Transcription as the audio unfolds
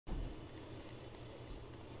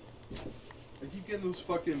I keep getting those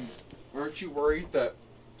fucking... Aren't you worried that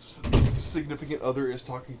significant other is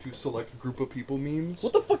talking to select group of people memes?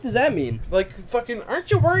 What the fuck does that mean? Like, fucking,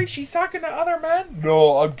 aren't you worried she's talking to other men?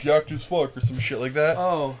 No, I'm jacked as fuck, or some shit like that.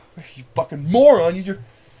 Oh. You fucking moron, use your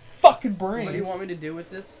fucking brain. What do you want me to do with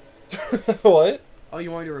this? What? Oh,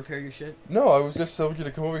 you want me to repair your shit? No, I was just telling you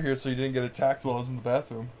to come over here so you didn't get attacked while I was in the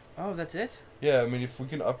bathroom. Oh, that's it? Yeah, I mean, if we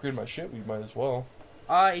can upgrade my shit, we might as well.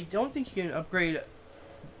 I don't think you can upgrade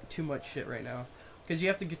too much shit right now. Because you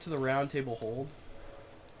have to get to the round table hold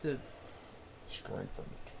to... Strengthen.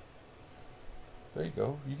 There you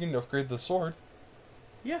go. You can upgrade the sword.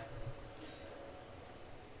 Yeah.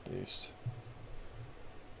 Beast.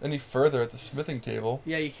 Any further at the smithing table?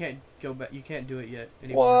 Yeah, you can't go back. You can't do it yet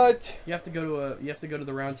anymore. What? You have to go to You have to go to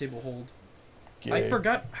the round table hold. Gay. I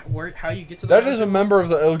forgot how you get to the. That is a member of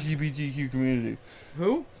the LGBTQ community.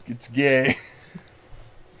 Who? It's gay.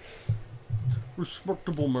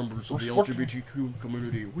 Respectable members of the LGBTQ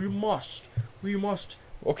community. We must.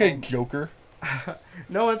 Okay, Joker.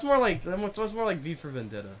 No, it's more like V for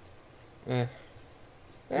Vendetta.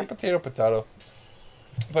 Potato.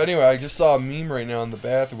 But anyway, I just saw a meme right now in the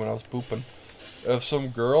bathroom when I was pooping of some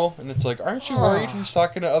girl, and it's like, aren't you worried he's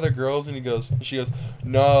talking to other girls? And she goes,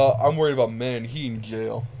 no, I'm worried about men. He in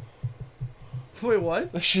jail. Wait, what?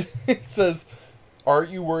 It says, aren't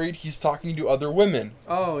you worried he's talking to other women?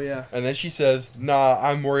 Oh, yeah. And then she says, nah,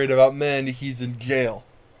 I'm worried about men. He's in jail.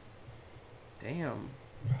 Damn.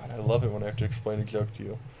 God, I love it when I have to explain a joke to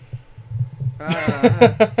you.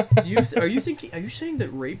 Are you saying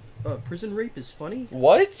that prison rape is funny?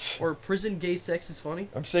 What? Or prison gay sex is funny?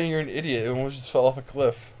 I'm saying you're an idiot. It almost just fell off a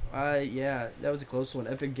cliff. Yeah, that was a close one.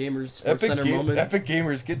 Epic Gamers Sports Center moment. Epic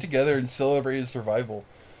Gamers get together and celebrate his survival.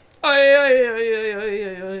 And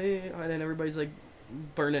then everybody's like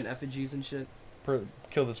burning effigies and shit.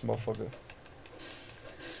 Kill this motherfucker.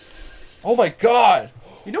 Oh my god!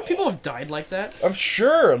 You know people have died like that? I'm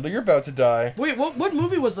sure. You're about to die. Wait, what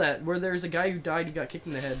movie was that where there's a guy who died who got kicked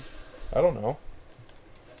in the head? I don't know.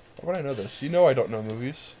 How would I know this? You know I don't know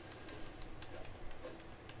movies.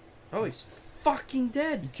 Oh, he's fucking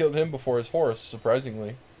dead. You killed him before his horse,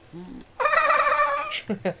 surprisingly.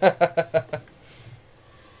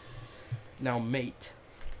 Now, mate.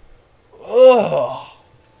 Ugh.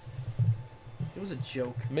 It was a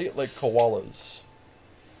joke. Mate like koalas.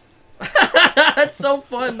 That's so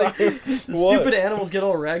fun. The stupid animals get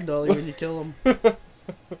all ragdolly when you kill them. I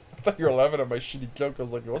thought you were laughing at my shitty joke. I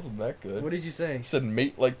was like, it wasn't that good. What did you say? I said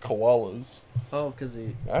mate like koalas. Oh, because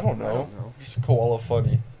he... I don't know. Just koala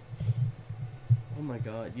funny. Oh my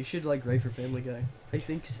god. You should like write for Family Guy.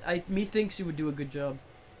 Methinks you would do a good job.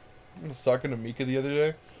 I was talking to Mika the other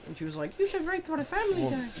day. And she was like, you should write for the Family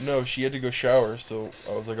Guy. No, she had to go shower, so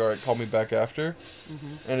I was like, alright, call me back after.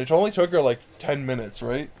 And it only took her like 10 minutes,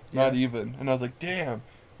 right? Yeah. Not even. And I was like, damn,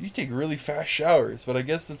 you take really fast showers. But I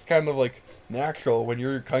guess it's kind of like natural when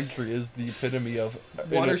your country is the epitome of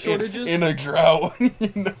water shortages? In a drought,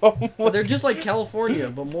 you know? Well, they're just like California,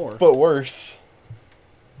 but more. But worse.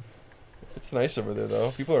 It's nice over there, though.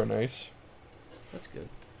 People are nice. That's good.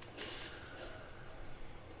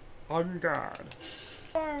 On God.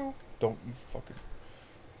 Don't you fucking...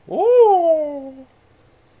 Oh!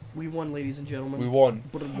 We won, ladies and gentlemen. We won.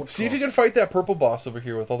 See if you can fight that purple boss over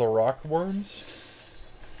here with all the rock worms.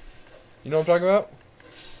 You know what I'm talking about?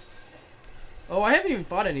 Oh, I haven't even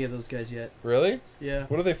fought any of those guys yet. Really? Yeah.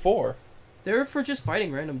 What are they for? They're for just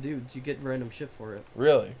fighting random dudes. You get random shit for it.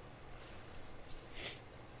 Really?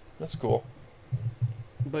 That's cool.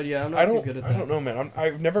 But yeah, I'm not too good at that. I don't know, man.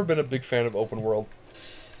 I've never been a big fan of open world.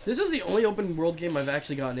 This is the only open world game I've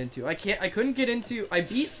actually gotten into. I couldn't get into... I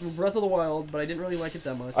beat Breath of the Wild, but I didn't really like it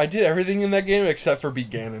that much. I did everything in that game except for beat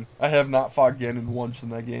Ganon. I have not fought Ganon once in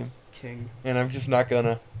that game. King. And I'm just not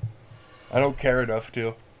gonna. I don't care enough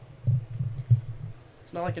to.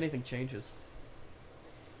 It's not like anything changes.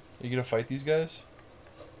 Are you gonna fight these guys?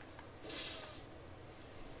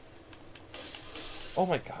 Oh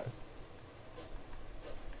my god.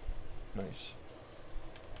 Nice.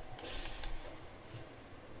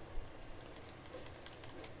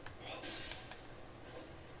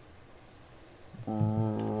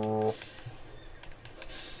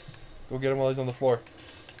 Go get him while he's on the floor.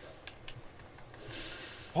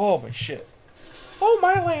 Oh my shit. Oh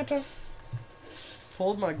my lantern.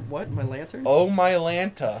 Hold my what? My lantern? Oh my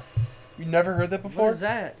lanta. You never heard that before? What is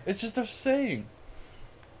that? It's just a saying.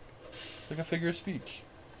 Like a figure of speech.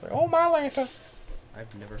 Like, oh my lanta.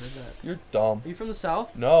 I've never heard that. You're dumb. Are you from the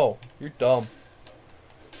South? No, you're dumb.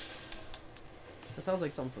 That sounds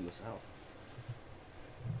like something from the South.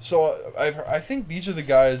 So I think these are the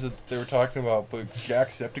guys that they were talking about, but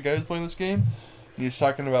Jacksepticeye is playing this game, He's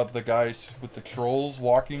talking about the guys with the trolls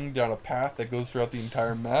walking down a path that goes throughout the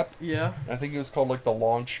entire map. Yeah. I think it was called like the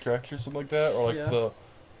long stretch or something like that, or like the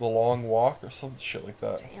long walk or some shit like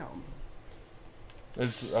that. Damn.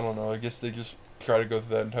 It's I don't know. I guess they just try to go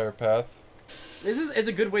through that entire path. It's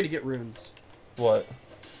a good way to get runes. What?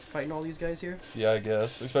 Fighting all these guys here. Yeah, I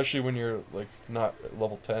guess, especially when you're like not at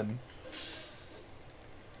level 10.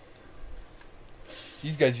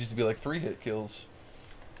 These guys used to be like 3-hit kills.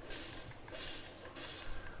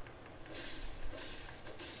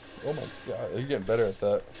 Oh my god, you're getting better at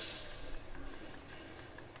that.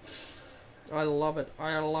 I love it.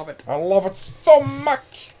 I love it. I love it so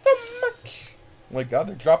much. So much. Oh my god,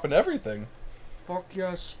 they're dropping everything. Fuck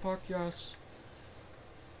yes. Fuck yes.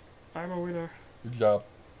 I'm a winner. Good job.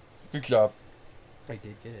 Good job. I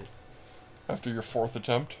did get it. After your 4th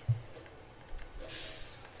attempt.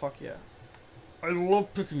 Fuck yeah. I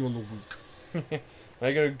love picking on the weak. Now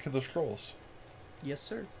you gotta kill the scrolls. Yes,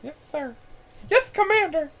 sir. Yes, sir. Yes,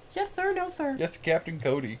 Commander. Yes, sir. No, sir. Yes, Captain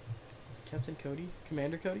Cody. Captain Cody?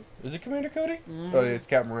 Commander Cody? Is it Commander Cody? Mm. Oh yeah, it's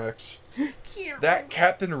Captain Rex. That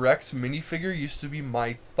Captain Rex minifigure used to be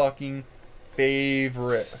my fucking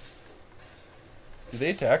favorite. Do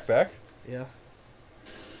they attack back? Yeah.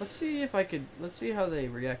 Let's see if I could. Let's see how they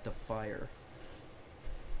react to fire.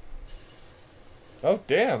 Oh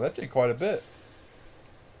damn, that did quite a bit.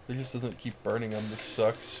 It just doesn't keep burning them, which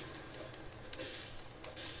sucks.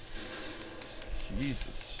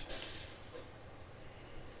 Jesus.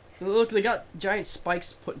 Look, they got giant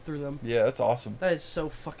spikes put through them. Yeah, that's awesome. That is so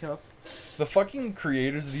fuck up. The fucking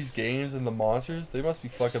creators of these games and the monsters, they must be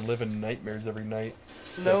fucking living nightmares every night.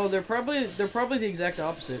 No, they're probably the exact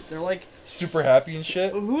opposite. They're like super happy and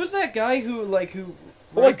shit. Who's that guy who?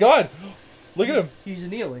 Oh my god! Look at him. He's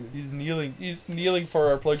kneeling. He's kneeling. He's kneeling for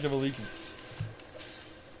our Pledge of Allegiance.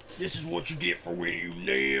 This is what you get for when you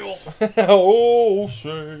kneel. Oh,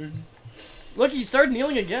 say. Look, he started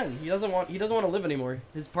kneeling again. He doesn't want to live anymore.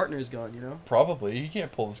 His partner is gone, you know? Probably. He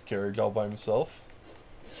can't pull this carriage all by himself.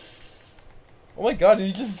 Oh my god, did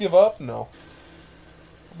he just give up? No.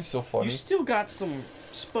 That'd be so funny. You still got some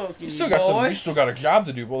spunk in you. You still got a job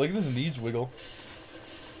to do, but look at his knees wiggle.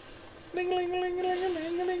 Is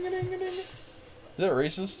that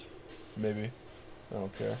racist? Maybe. I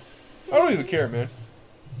don't care. I don't even care, man.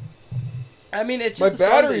 I mean, it's just my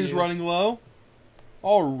battery is running low.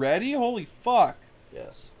 Already? Holy fuck.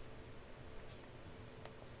 Yes.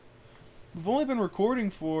 We've only been recording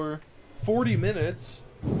for 40 minutes.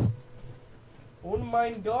 Oh my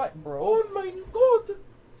god, bro. Oh my god.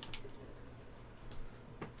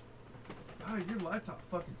 God, your laptop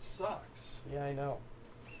fucking sucks. Yeah, I know.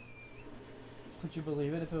 Could you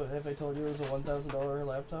believe it if I told you it was a $1,000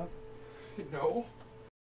 laptop? No.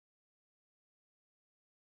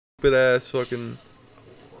 Stupid ass fucking...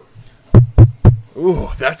 Ooh,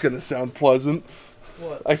 that's gonna sound pleasant.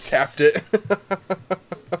 What? I tapped it.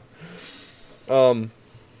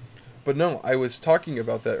 But no, I was talking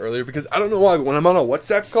about that earlier because I don't know why, but when I'm on a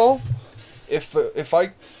WhatsApp call, if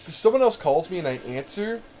someone else calls me and I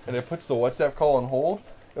answer and it puts the WhatsApp call on hold,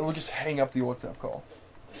 it will just hang up the WhatsApp call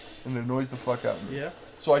and it annoys the fuck out of me. Yeah.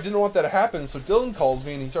 So I didn't want that to happen. So Dylan calls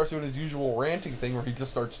me and he starts doing his usual ranting thing where he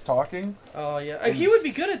just starts talking. Oh yeah, he would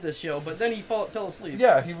be good at this show, but then he fell asleep.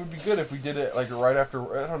 Yeah, he would be good if we did it like right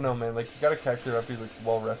after. I don't know, man. Like you gotta catch it after he's like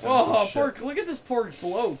well rested. Oh, look at this poor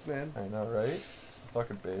bloke, man. I know, right?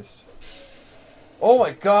 Fucking base. Oh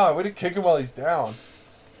my god, way to kick him while he's down.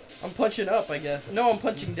 I'm punching up, I guess. No, I'm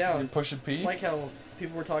punching down. You're pushing P? Like how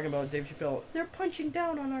people were talking about Dave Chappelle. They're punching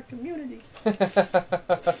down on our community.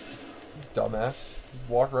 Dumbass.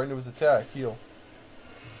 Walk right into his attack. Heal.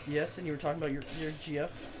 Yes, and you were talking about your GF.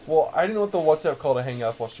 Well, I didn't want the WhatsApp call to hang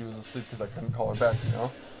up while she was asleep because I couldn't call her back, you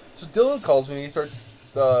know? So Dylan calls me and he starts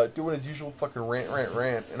doing his usual fucking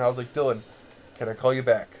rant. And I was like, Dylan, can I call you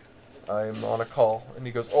back? I'm on a call. And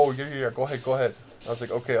he goes, oh, yeah, go ahead. I was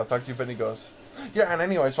like, okay, I'll talk to you. But he goes, yeah, and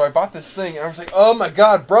anyway, so I bought this thing. And I was like, oh my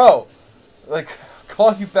god, bro. Like,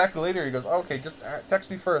 call you back later. He goes, oh, okay, just text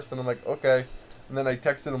me first. And I'm like, okay. And then I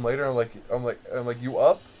texted him later. I'm like, you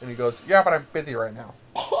up? And he goes, yeah, but I'm busy right now.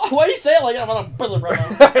 Why do you say it like that? I'm busy right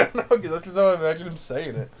now. I don't know, because that's just how I imagine him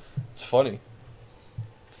saying it. It's funny.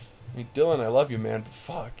 I mean, Dylan, I love you, man, but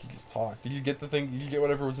fuck, you just talk. Did you get the thing? Did you get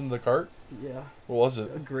whatever was in the cart? Yeah. What was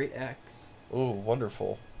it? A great axe. Oh,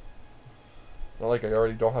 wonderful. Not like I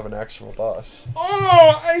already don't have an actual boss.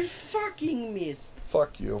 Oh, I fucking missed.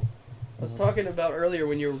 Fuck you. I was talking about earlier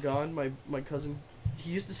when you were gone, my cousin,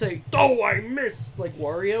 he used to say, oh, I missed, like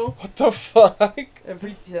Wario. What the fuck?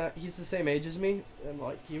 He's the same age as me, and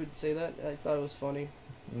like he would say that. I thought it was funny.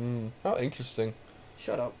 How interesting.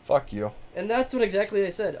 Shut up. Fuck you. And that's what exactly I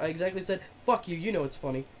said. I exactly said, fuck you, you know it's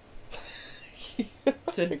funny.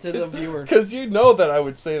 to the viewer. Because you know that I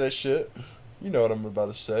would say that shit. You know what I'm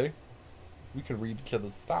about to say. We can read each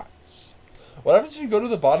other's thoughts. What happens if you go to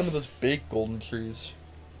the bottom of those big golden trees?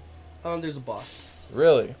 There's a boss.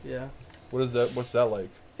 Really? Yeah. What is that? What's that like?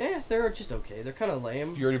 They're just okay. They're kind of lame.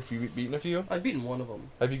 Have you already beaten a few? I've beaten one of them.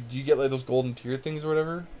 Do you get like those golden tier things or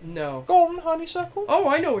whatever? No. Golden honeysuckle? Oh,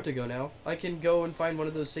 I know where to go now. I can go and find one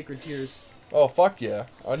of those sacred tears. Oh, fuck yeah.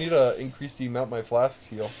 I need to increase the amount my flasks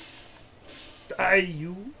heal. Die,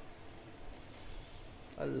 you.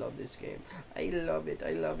 I love this game. I love it.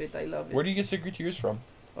 I love it. I love it. Where do you get sacred tears from?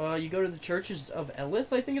 You go to the churches of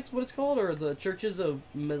Elith, I think it's what it's called, or the churches of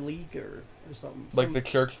Meleager or something. Like the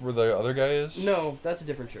church where the other guy is? No, that's a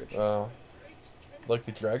different church. Oh. Like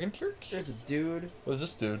the dragon church? There's a dude. What is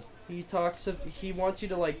this dude? He wants you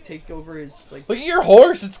to, like, take over his, like... Look at your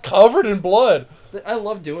horse! It's covered in blood! I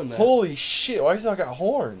love doing that. Holy shit, why does he not got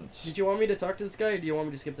horns? Did you want me to talk to this guy, or do you want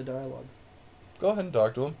me to skip the dialogue? Go ahead and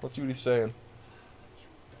talk to him. Let's see what he's saying.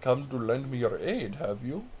 Come to lend me your aid, have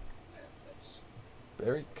you?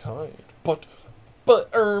 Very kind. But,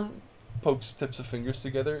 pokes tips of fingers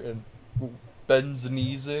together and bends the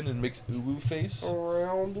knees in and makes uwu face.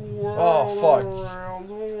 Around the world, oh, fuck. around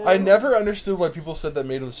the world. I never understood why people said that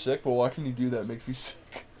made them sick, but watching you do that makes me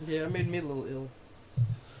sick. Yeah, it made me a little ill.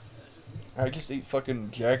 I just ate fucking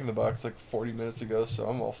Jack in the Box like 40 minutes ago, so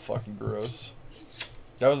I'm all fucking gross.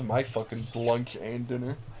 That was my fucking lunch and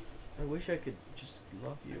dinner. I wish I could just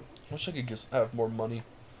love you. I wish I could just have more money.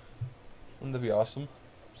 Wouldn't that be awesome?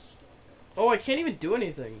 Oh, I can't even do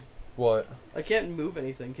anything. What? I can't move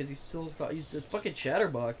anything because he's the fucking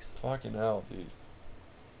chatterbox. Fucking hell, dude.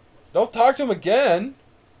 Don't talk to him again!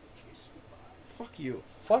 Fuck you.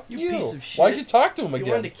 Fuck You you. piece of shit. Why'd you talk to him He again?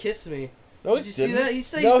 wanted to kiss me. No, Did he you didn't. see that? He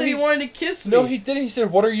said, No, he wanted to kiss me. No, he didn't. He said,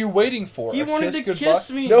 "What are you waiting for?" He A wanted to goodbye? kiss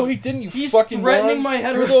me. No, he didn't. You He's fucking threatening moron.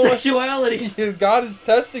 my You're the heterosexuality. God is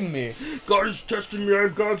testing me. God is testing me.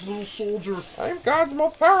 I'm God's little soldier. I'm God's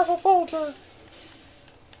most powerful soldier.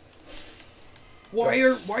 Why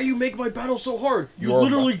are you making my battle so hard? You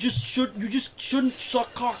literally just shouldn't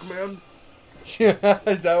suck cock, man.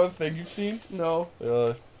 Is that one thing you've seen? No.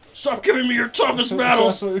 Stop giving me your toughest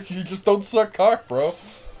battles. You just don't suck cock, bro.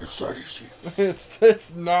 It's that easy.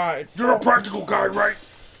 It's not. You're a practical guy, right?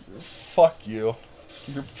 Fuck you.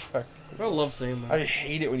 You're practical. I love saying that. I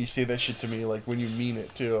hate it when you say that shit to me, like when you mean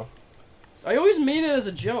it too. I always mean it as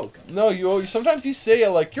a joke. No, sometimes you say it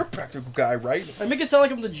like, "You're a practical guy, right?" I make it sound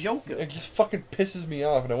like I'm the Joker. It just fucking pisses me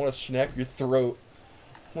off, and I want to snap your throat.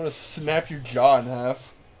 I want to snap your jaw in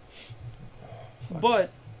half. But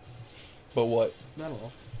what? not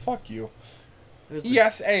all. Fuck you.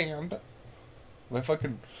 Yes, and my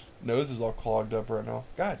fucking nose is all clogged up right now.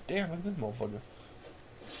 God damn, look at this motherfucker.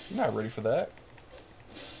 You're not ready for that.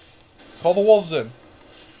 Call the wolves in.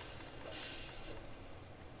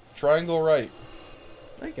 Triangle right.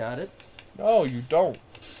 I got it. No, you don't.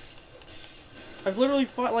 I've literally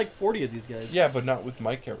fought like 40 of these guys. Yeah, but not with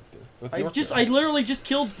my character. With your character. I literally just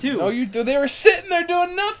killed 2. No, you do. They were sitting there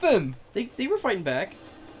doing nothing. They were fighting back.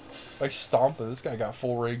 Like stomping. This guy got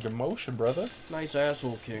full range of motion, brother. Nice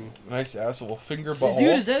asshole, King. Nice asshole. Finger butthole.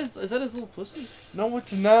 Dude, is that his little pussy? No,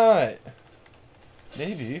 it's not.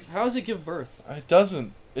 Maybe. How does it give birth? It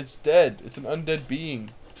doesn't. It's dead. It's an undead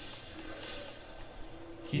being.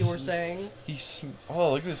 You were saying?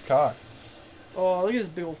 Oh, look at his cock. Oh, look at his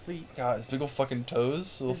big old feet. God, his big old fucking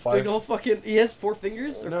toes. Little His 5. big old fucking. He has 4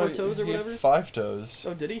 fingers or 4 toes or he had whatever. 5 toes.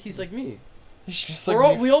 Oh, did he? He's like me. He's just like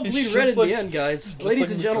me. We all He's bleed just red in like- the end, guys. just Ladies like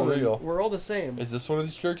and me for gentlemen, real. we're all the same. Is this one of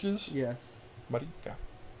these churches? Yes. Monica.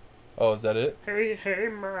 Oh, is that it? Hey,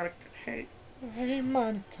 Monica. Hey. Hey,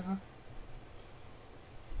 Monica.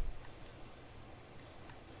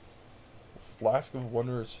 Flask of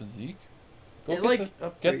Wondrous Physique? Go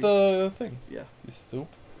get the thing. Yeah. You stoop.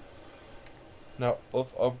 Now,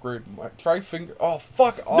 let's upgrade my... Try finger... Oh,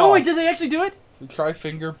 fuck off! No, wait, did they actually do it? Try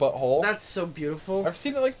finger butthole. That's so beautiful. I've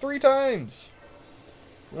seen it like 3 times.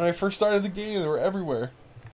 When I first started the game, they were everywhere.